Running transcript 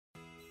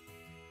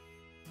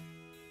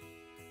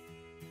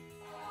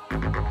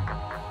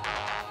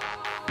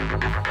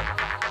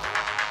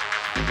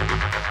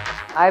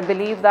I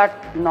believe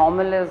that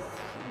normal is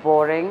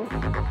boring.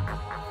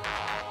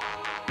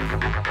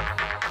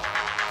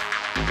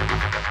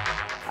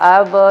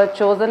 I've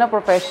chosen a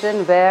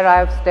profession where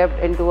I've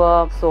stepped into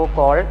a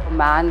so-called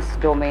man's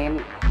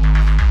domain.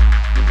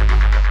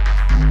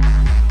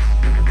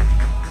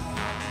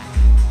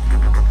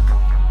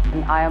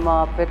 And I am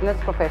a fitness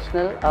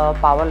professional, a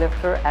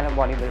powerlifter and a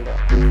bodybuilder.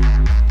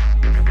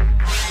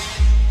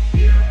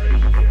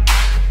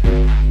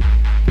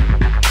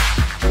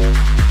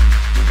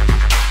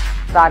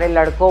 सारे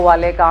लड़कों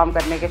वाले काम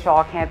करने के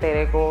शौक हैं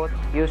तेरे को.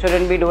 You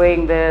shouldn't be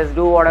doing this.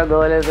 Do what a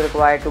girl is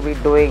required to be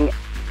doing.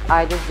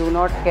 I just do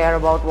not care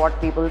about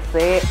what people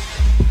say.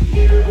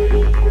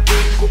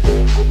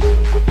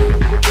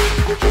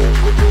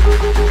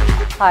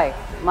 Hi,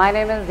 my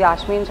name is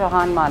Yashmeen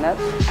Chauhan Manak.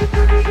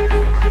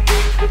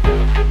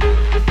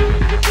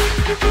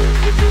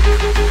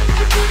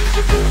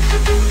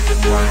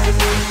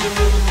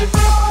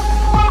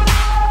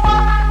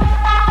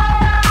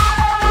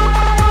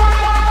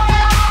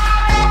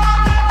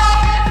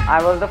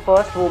 I was the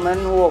first woman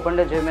who opened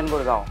a gym in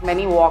Gurgaon.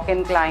 Many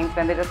walk-in clients,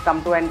 when they just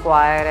come to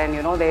inquire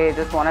and they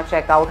just want to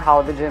check out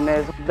how the gym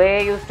is,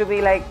 they used to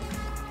be like,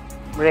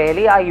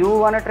 really, are you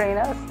one of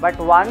trainers? But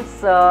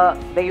once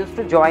they used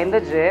to join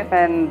the gym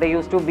and they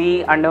used to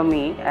be under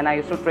me and I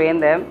used to train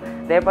them,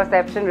 their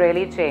perception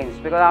really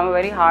changed because I'm a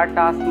very hard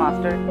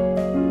taskmaster.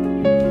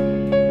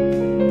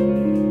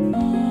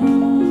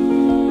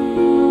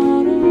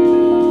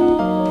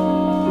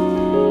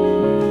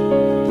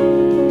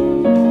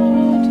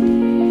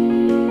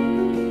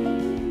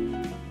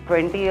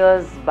 "20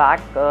 years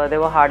back, there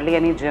were hardly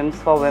any gyms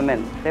for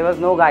women. There was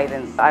no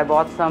guidance. I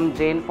bought some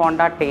Jane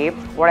Fonda tape.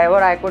 Whatever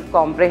I could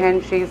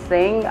comprehend she's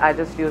saying, I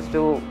just used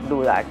to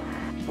do that.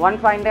 One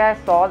fine day I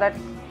saw that,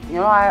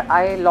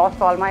 I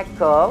lost all my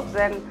curves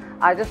and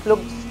I just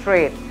looked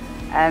straight.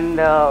 And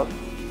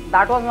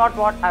that was not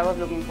what I was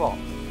looking for.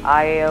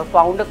 I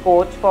found a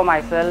coach for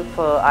myself.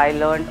 I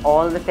learned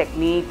all the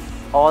techniques,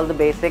 all the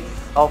basics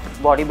of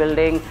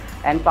bodybuilding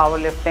and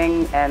powerlifting,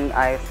 and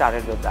I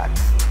started with that.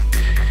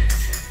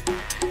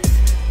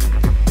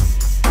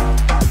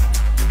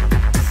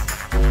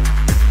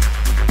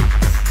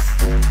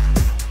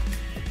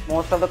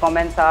 Most of the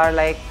comments are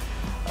like,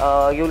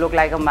 you look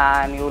like a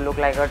man, you look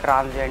like a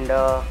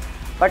transgender.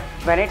 But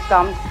when it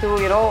comes to,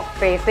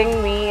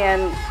 facing me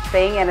and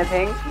saying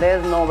anything,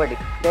 there's nobody.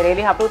 They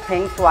really have to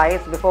think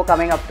twice before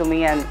coming up to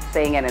me and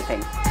saying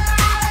anything.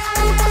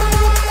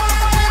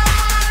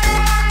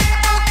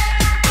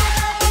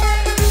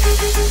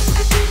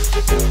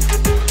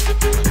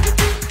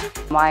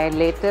 My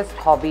latest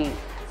hobby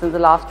since the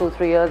last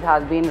 2-3 years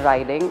has been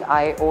riding.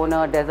 I own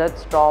a Desert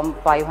Storm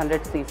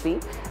 500cc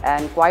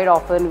and quite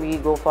often we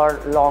go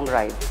for long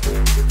rides.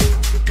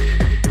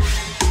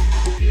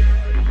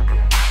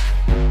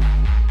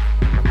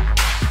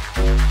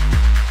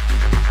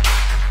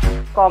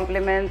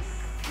 Compliments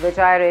which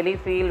I really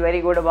feel very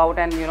good about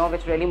and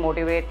which really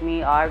motivate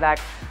me are that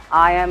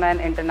I am an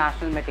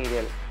international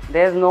material.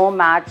 There's no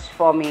match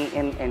for me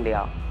in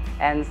India.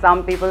 And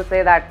some people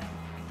say that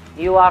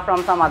you are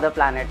from some other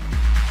planet.